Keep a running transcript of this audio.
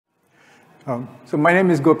So my name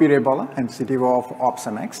is Gopinath Rebala. I'm CTO of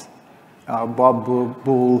OpsMx. Bob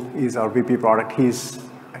Boule is our VP product. He's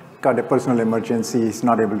got a personal emergency. He's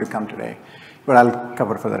not able to come today, but I'll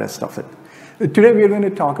cover for the rest of it. Today we're going to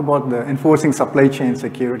talk about the enforcing supply chain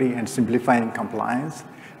security and simplifying compliance.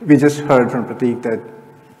 We just heard from Pratik that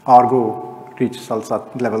Argo reached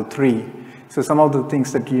SALSA level 3. So some of the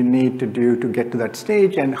things that you need to do to get to that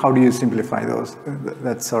stage and how do you simplify those?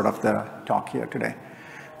 That's sort of the talk here today.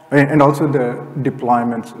 And also the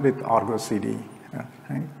deployments with argocd.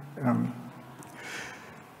 Right?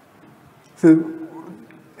 So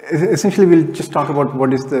essentially we'll just talk about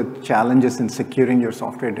what is the challenges in securing your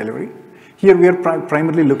software delivery. Here we are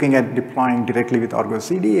primarily looking at deploying directly with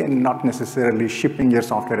argocd and not necessarily shipping your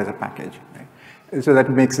software as a package. Right? So that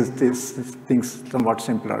makes these things somewhat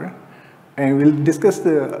simpler. And we'll discuss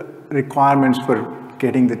the requirements for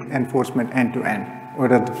getting the enforcement end-to-end.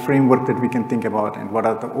 What are the framework that we can think about and what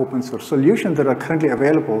are the open source solutions that are currently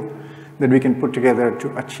available that we can put together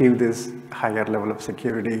to achieve this higher level of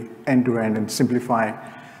security end-to-end and simplify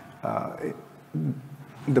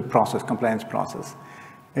the process, compliance process.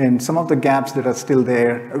 And some of the gaps that are still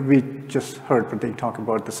there, we just heard Pratik talk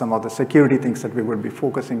about some of the security things that we would be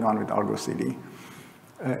focusing on with argocd.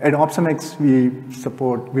 At OpsMx,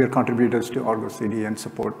 we are contributors to argocd and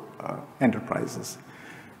support enterprises.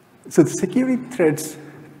 So the security threats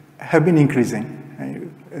have been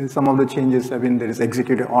increasing. Right? Some of the changes have been, there is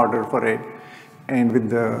executive order for it. And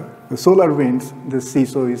with the SolarWinds, the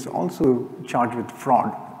CISO is also charged with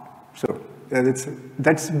fraud. So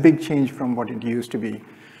that's a big change from what it used to be.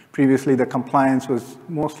 Previously, the compliance was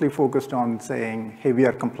mostly focused on saying, hey, we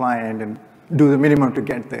are compliant and do the minimum to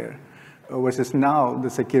get there. Versus now,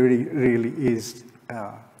 the security really is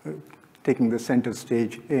taking the center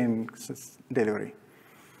stage in delivery.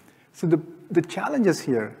 So the challenges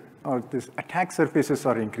here are these attack surfaces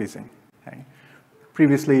are increasing. Okay?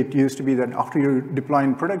 Previously, it used to be that after you deploy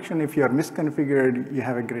in production, if you are misconfigured, you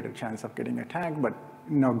have a greater chance of getting attacked. But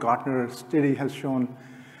now Gartner study has shown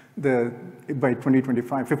by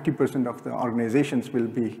 2025, 50% of the organizations will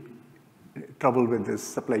be troubled with this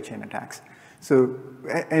supply chain attacks. So,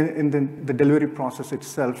 and then the delivery process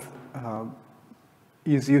itself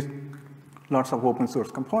is used lots of open source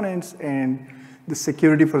components, and the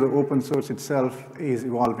security for the open source itself is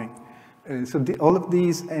evolving. So all of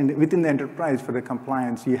these, and within the enterprise for the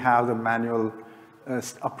compliance, you have the manual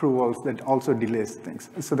approvals that also delays things.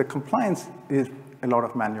 So the compliance is a lot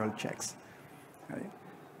of manual checks. Right?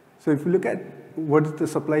 So if you look at what is the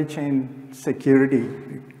supply chain security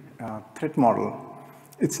threat model,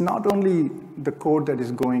 it's not only the code that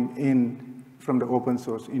is going in from the open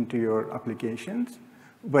source into your applications,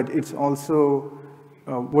 but it's also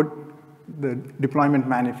what the deployment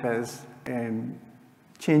manifest and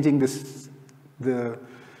changing the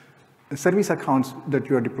service accounts that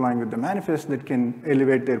you are deploying with the manifest that can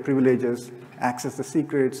elevate their privileges, access the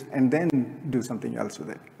secrets, and then do something else with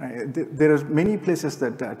it. Right? There are many places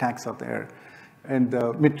that the attacks are there. And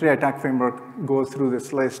the mid-tray attack framework goes through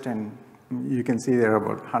this list, and you can see there are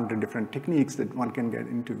about 100 different techniques that one can get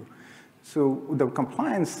into. So the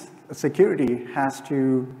compliance security has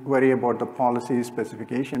to worry about the policy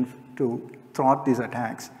specification to thwart these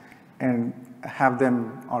attacks and have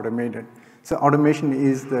them automated. So automation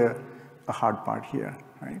is the hard part here,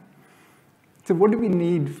 right? So what do we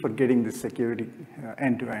need for getting this security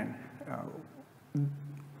end-to-end?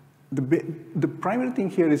 The primary thing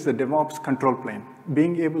here is the DevOps control plane,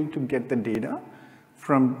 being able to get the data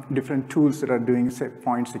from different tools that are doing, say,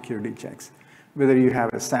 point security checks. Whether you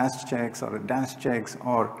have a SaaS checks or a DAS checks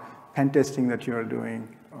or pen testing that you are doing,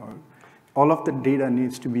 all of the data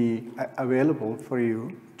needs to be available for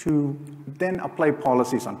you to then apply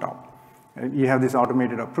policies on top. You have these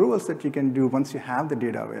automated approvals that you can do once you have the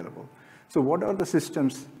data available. So what are the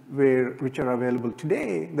systems which are available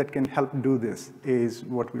today that can help do this is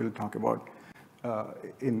what we will talk about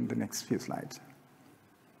in the next few slides.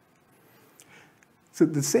 So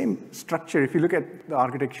the same structure, if you look at the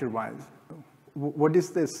architecture-wise, what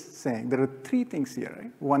is this saying? There are three things here,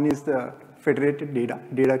 right? One is the federated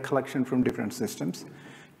data collection from different systems.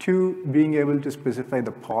 Two, being able to specify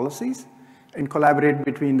the policies and collaborate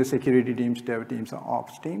between the security teams, dev teams, or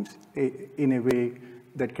ops teams in a way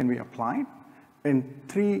that can be applied. And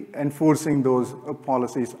three, enforcing those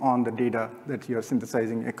policies on the data that you're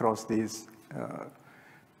synthesizing across these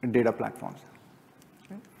data platforms.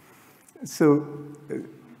 Okay? So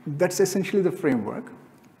that's essentially the framework.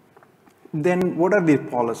 Then what are these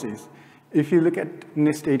policies? If you look at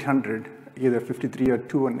NIST 800, either 53 or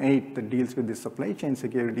 218 that deals with the supply chain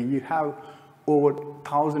security, you have over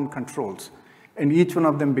 1,000 controls. And each one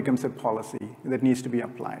of them becomes a policy that needs to be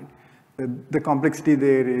applied. The complexity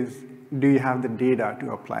there is, do you have the data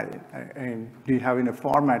to apply it? And do you have in a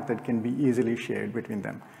format that can be easily shared between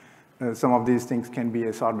them? Some of these things can be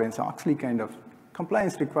a Sarbanes-Oxley kind of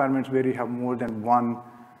compliance requirements where you have more than one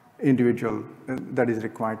individual that is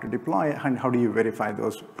required to deploy, and how do you verify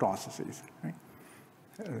those processes, right?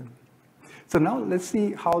 So now let's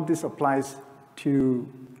see how this applies to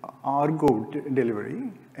Argo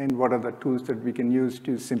delivery and what are the tools that we can use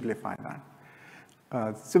to simplify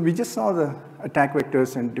that. So we just saw the attack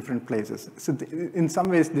vectors in different places. So in some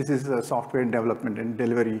ways, this is a software development and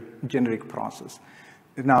delivery generic process.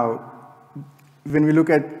 Now, when we look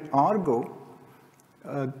at Argo,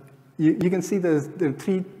 you can see there are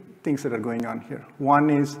three things that are going on here. One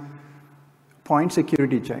is point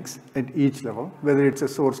security checks at each level, whether it's a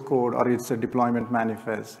source code or it's a deployment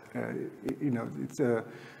manifest. It's the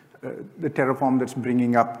Terraform that's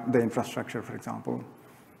bringing up the infrastructure, for example.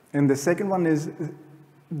 And the second one is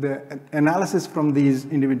the analysis from these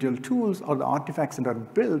individual tools or the artifacts that are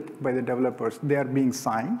built by the developers. They are being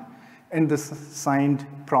signed, and the signed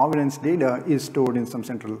provenance data is stored in some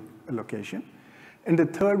central location. And the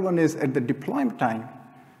third one is at the deployment time,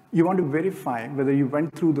 you want to verify whether you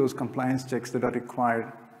went through those compliance checks that are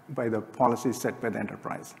required by the policies set by the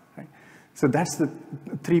enterprise, right? So that's the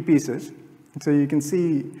three pieces. So you can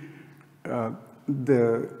see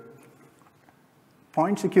the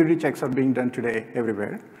point security checks are being done today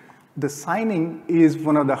everywhere. The signing is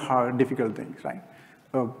one of the hard, difficult things, right?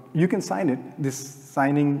 You can sign it. This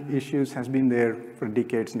signing issues has been there for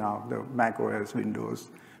decades now. The Mac OS, Windows,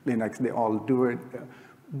 Linux, they all do it.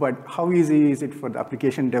 But how easy is it for the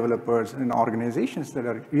application developers and organizations that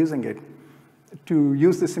are using it to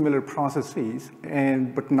use the similar processes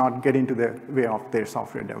but not get into the way of their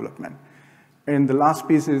software development? And the last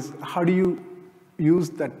piece is, how do you use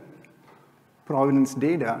that provenance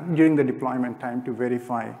data during the deployment time to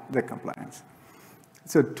verify the compliance?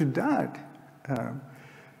 So to that,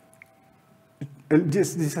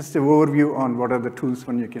 this is just an overview on what are the tools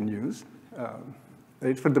one you can use.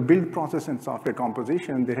 For the build process and software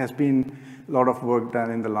composition, there has been a lot of work done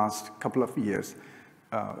in the last couple of years.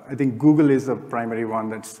 I think Google is the primary one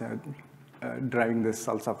that's driving this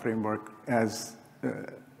SALSA framework as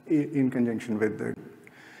in conjunction with the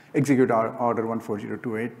Execute Order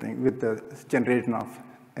 14028 thing, with the generation of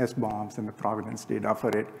SBOMs and the provenance data for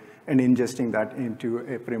it, and ingesting that into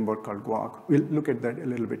a framework called Guac. We'll look at that a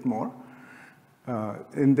little bit more.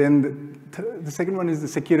 And then the second one is the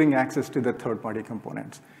securing access to the third-party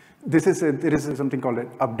components. There is something called an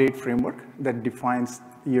update framework that defines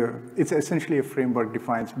it's essentially a framework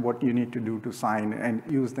defines what you need to do to sign and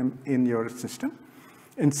use them in your system.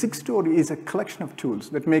 And Sigstore is a collection of tools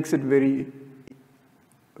that makes it very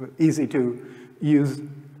easy to use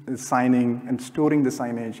signing and storing the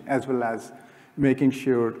signage, as well as making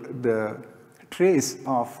sure the trace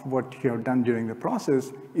of what you have done during the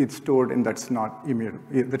process is stored, and that's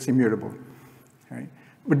immutable, right?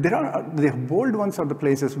 But the bold ones are the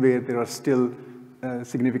places where there are still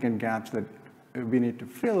significant gaps that we need to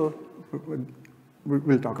fill.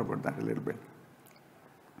 We'll talk about that a little bit.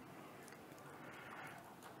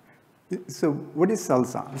 So what is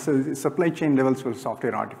SALSA? So supply chain levels for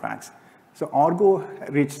software artifacts. So Argo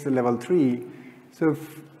reached the level 3. So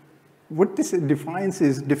what this defines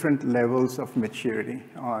is different levels of maturity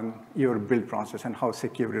on your build process and how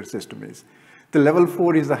secure your system is. The level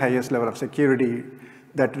 4 is the highest level of security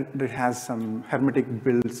that has some hermetic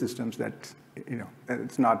build systems that,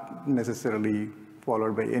 it's not necessarily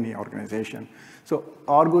followed by any organization. So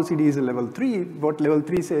argocd is a level 3. What level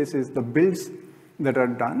 3 says is the builds that are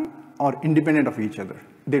done are independent of each other.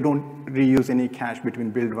 They don't reuse any cache between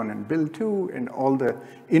build 1 and build 2, and all the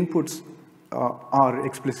inputs are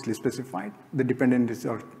explicitly specified. The dependencies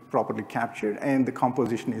are properly captured, and the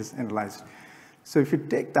composition is analyzed. So if you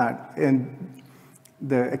take that and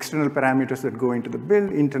the external parameters that go into the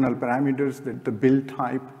build, internal parameters, the build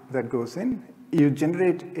type that goes in, you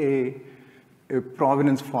generate a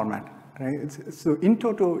provenance format, right? So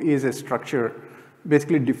in-toto is a structure,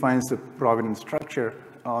 basically defines the provenance structure.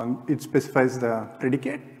 It specifies the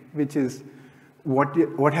predicate, which is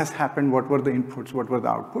what has happened, what were the inputs, what were the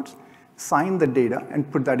outputs, sign the data,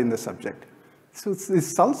 and put that in the subject. So it's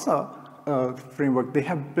this SALSA framework, they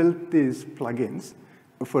have built these plugins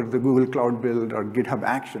for the Google Cloud Build or GitHub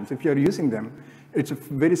Actions. If you're using them, it's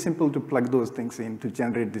very simple to plug those things in to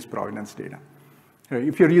generate this provenance data.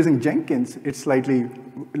 If you're using Jenkins, it's slightly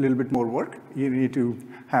a little bit more work. You need to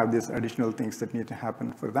have these additional things that need to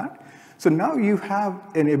happen for that. So now you have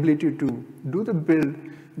an ability to do the build,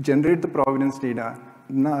 generate the provenance data,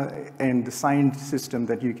 and the signed system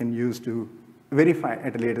that you can use to verify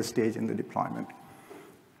at a later stage in the deployment.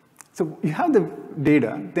 So you have the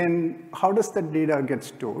data, then how does that data get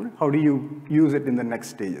stored? How do you use it in the next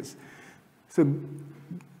stages? So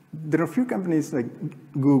there are a few companies like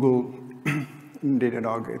Google,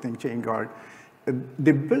 Datadog, I think ChainGuard.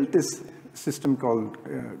 They built this system called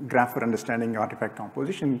Graph for Understanding Artifact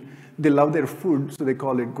Composition. They love their food, so they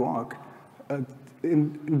call it Guac.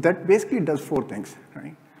 That basically does 4 things,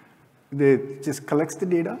 right? They just collects the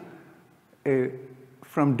data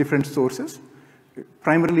from different sources.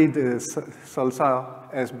 Primarily the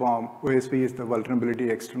SALSA, SBOM, OSV is the vulnerability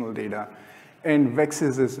external data, and VEX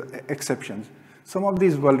is exceptions. Some of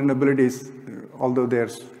these vulnerabilities, although they're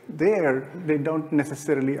there, they don't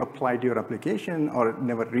necessarily apply to your application or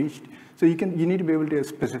never reached. So you need to be able to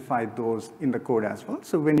specify those in the code as well.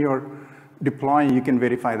 So when you're deploying, you can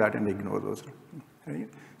verify that and ignore those. Right?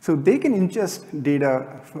 So they can ingest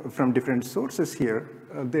data from different sources here.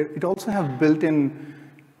 It also have built-in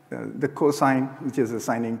the cosign, which is a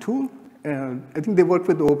signing tool. I think they work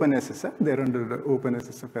with OpenSSF. They're under the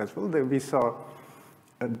OpenSSF as well. We saw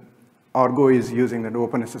Argo is using that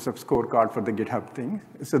OpenSSF scorecard for the GitHub thing.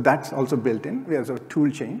 So that's also built in. We have a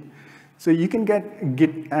tool chain. So you can get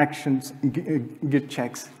Git actions, Git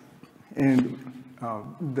checks, and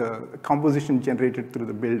the composition generated through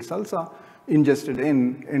the build salsa ingested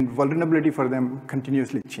in, and vulnerability for them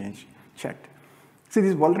continuously checked. So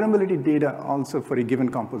this vulnerability data also for a given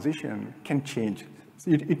composition can change.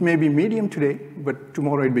 So it may be medium today, but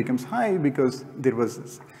tomorrow it becomes high because there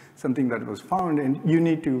was something that was found, and you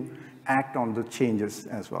need to act on the changes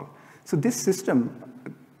as well. So this system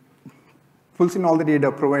pulls in all the data,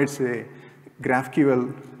 provides a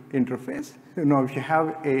GraphQL interface. Now, if you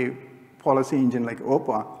have a policy engine like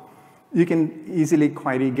OPA, you can easily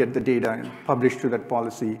query, get the data, and publish to that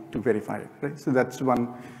policy to verify it. Right? So that's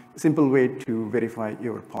one simple way to verify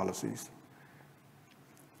your policies.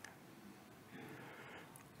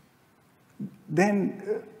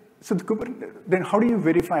 Then how do you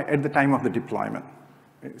verify at the time of the deployment?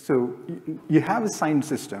 So you have a signed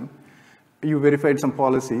system. You verified some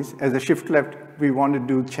policies. As a shift left, we want to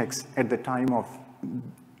do checks at the time of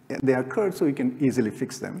they occurred so you can easily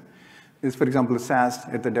fix them. Is, for example, SaaS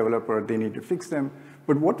at the developer, they need to fix them.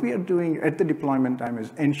 But what we are doing at the deployment time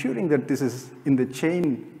is ensuring that this is in the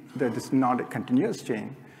chain, that is not a continuous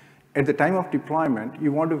chain. At the time of deployment,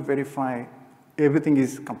 you want to verify everything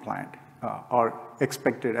is compliant or as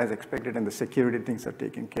expected, and the security things are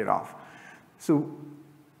taken care of. So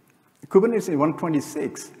Kubernetes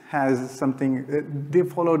 126 has something, they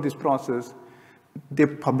followed this process. They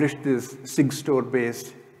published this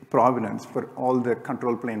Sigstore-based provenance for all the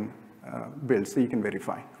control plane builds, so you can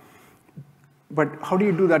verify. But how do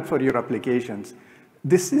you do that for your applications?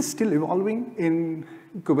 This is still evolving in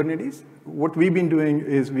Kubernetes. What we've been doing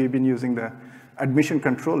is we've been using the admission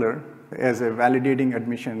controller as a validating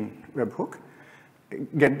admission webhook,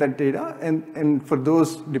 get that data, and for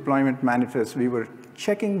those deployment manifests, we were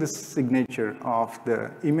checking the signature of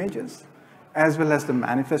the images as well as the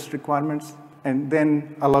manifest requirements, and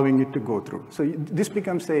then allowing it to go through. So this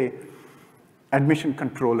becomes a admission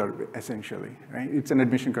controller, essentially, right? It's an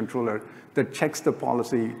admission controller that checks the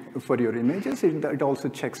policy for your images. It also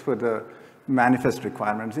checks for the manifest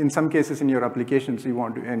requirements. In some cases in your applications, you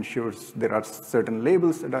want to ensure there are certain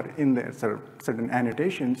labels that are in there, certain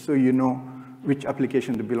annotations, so you know which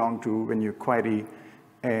application they belong to when you query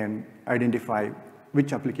and identify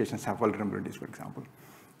which applications have vulnerabilities, for example.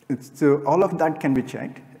 So all of that can be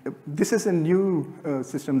checked. This is a new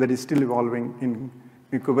system that is still evolving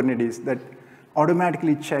in Kubernetes that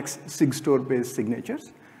automatically checks Sigstore-based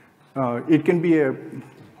signatures. It can be a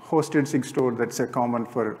hosted Sigstore that's a common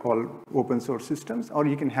for all open source systems, or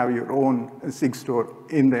you can have your own Sigstore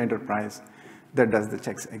in the enterprise that does the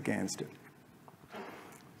checks against it.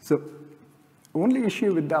 So one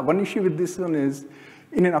issue with this one is,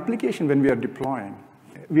 in an application when we are deploying,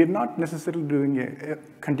 we are not necessarily doing a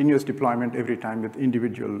continuous deployment every time with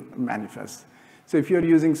individual manifests. So if you're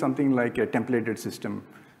using something like a templated system,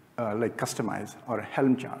 like Customize or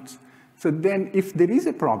Helm charts, so then if there is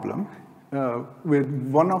a problem with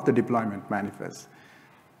one of the deployment manifests,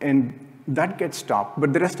 and that gets stopped,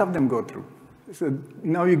 but the rest of them go through. So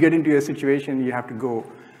now you get into a situation you have to go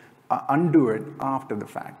undo it after the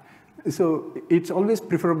fact. So it's always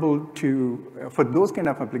preferable to, for those kind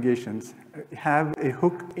of applications, have a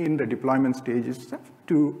hook in the deployment stages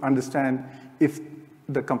to understand if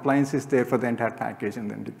the compliance is there for the entire package and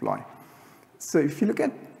then deploy. So if you look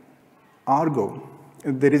at Argo,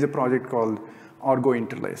 there is a project called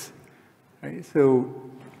argocd-interlace. Right? So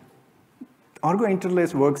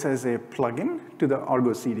argocd-interlace works as a plugin to the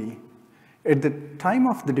Argo CD. At the time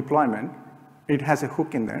of the deployment, it has a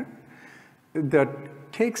hook in there that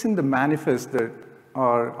takes in the manifest that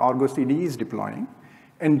our argocd is deploying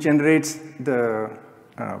and generates the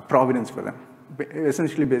provenance for them.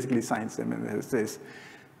 Essentially, basically signs them, and it says,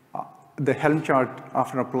 the Helm chart,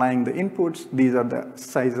 after applying the inputs, these are the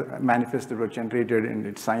size manifests that were generated, and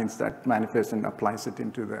it signs that manifest and applies it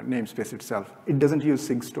into the namespace itself. It doesn't use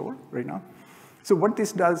Sigstore right now. So what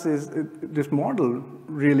this does is, this model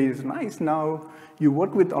really is nice. Now, you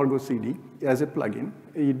work with argocd as a plugin.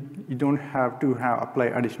 You don't have to apply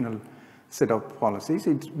additional set of policies.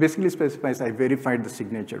 It basically specifies, I verified the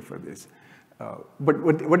signature for this. But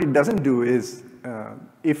what it doesn't do is,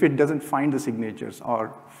 if it doesn't find the signatures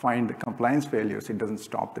or find the compliance failures, it doesn't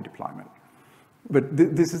stop the deployment. But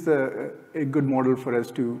this is a good model for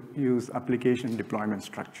us to use application deployment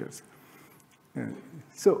structures.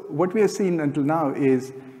 So what we have seen until now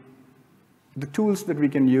is the tools that we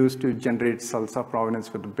can use to generate salsa provenance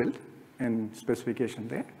for the build and specification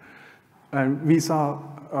there. And we saw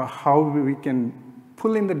how we can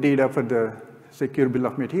pull in the data for the secure bill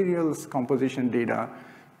of materials, composition data,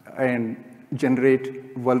 and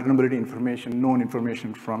generate vulnerability information, known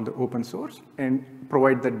information from the open source, and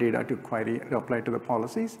provide that data to query and apply to the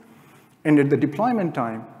policies. And at the deployment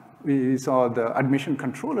time, we saw the admission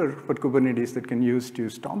controller for Kubernetes that can use to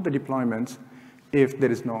stop the deployments if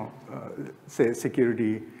there is no, say,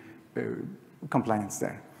 security compliance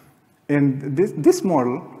there. And this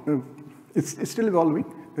model, it's still evolving.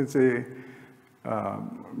 It's a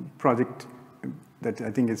project that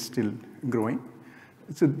I think is still growing.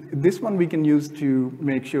 So this one we can use to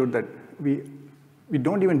make sure that we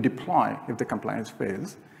don't even deploy if the compliance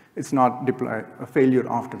fails. It's not a failure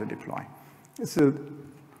after the deploy. So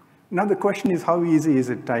now the question is, how easy is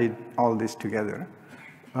it to tie all this together?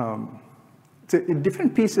 So in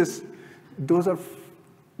different pieces, there's a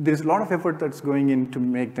lot of effort that's going in to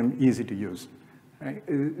make them easy to use. Right?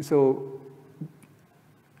 So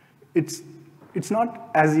it's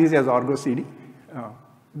not as easy as argocd,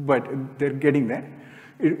 but they're getting there.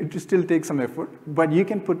 It still takes some effort, but you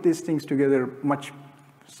can put these things together much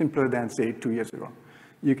simpler than, say, 2 years ago.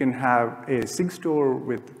 You can have a Sigstore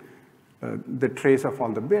with the trace of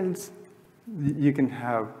all the builds. You can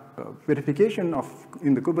have verification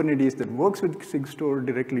in the Kubernetes that works with Sigstore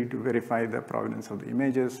directly to verify the provenance of the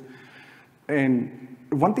images. And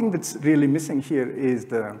one thing that's really missing here is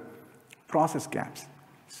the process gaps.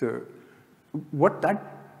 So what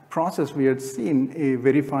that process we had seen, it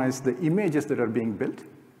verifies the images that are being built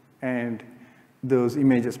and those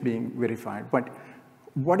images being verified. But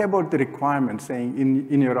what about the requirements saying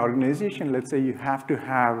in your organization, let's say you have to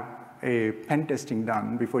have a pen testing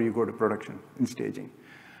done before you go to production in staging.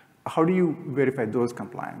 How do you verify those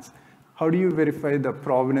compliance? How do you verify the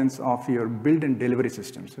provenance of your build and delivery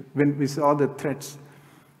systems? When we saw the threats,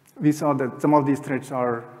 we saw that some of these threats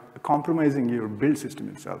are compromising your build system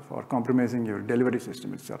itself or compromising your delivery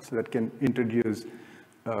system itself, so that can introduce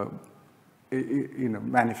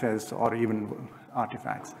manifests or even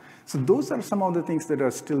artifacts. So those are some of the things that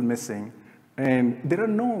are still missing, and there are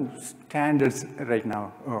no standards right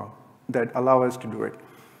now that allow us to do it.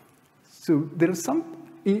 So there are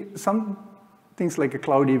some things like a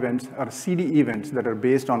cloud events or CD events that are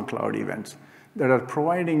based on cloud events that are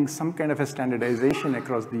providing some kind of a standardization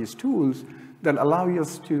across these tools that allow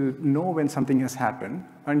us to know when something has happened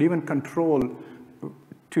and even control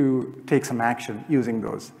to take some action using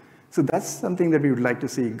those. So that's something that we would like to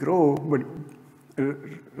see grow, but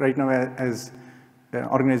right now as an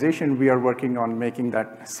organization, we are working on making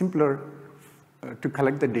that simpler to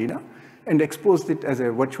collect the data and expose it as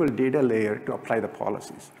a virtual data layer to apply the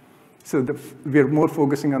policies. So we are more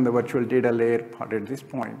focusing on the virtual data layer part at this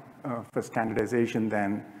point for standardization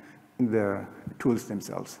than the tools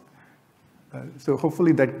themselves. So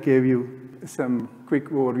hopefully that gave you some quick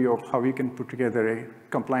overview of how you can put together a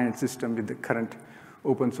compliant system with the current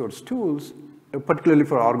open source tools, particularly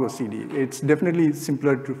for argocd. It's definitely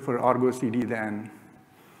simpler for argocd than,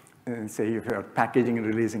 say, if you're packaging and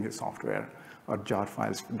releasing a software or jar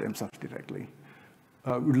files themselves directly.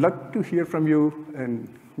 We'd love to hear from you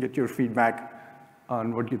and get your feedback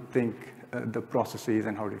on what you think the process is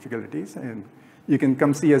and how difficult it is. And you can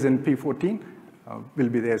come see us in P14. We'll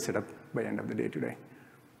be there set up by the end of the day today.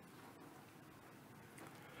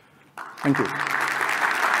 Thank you.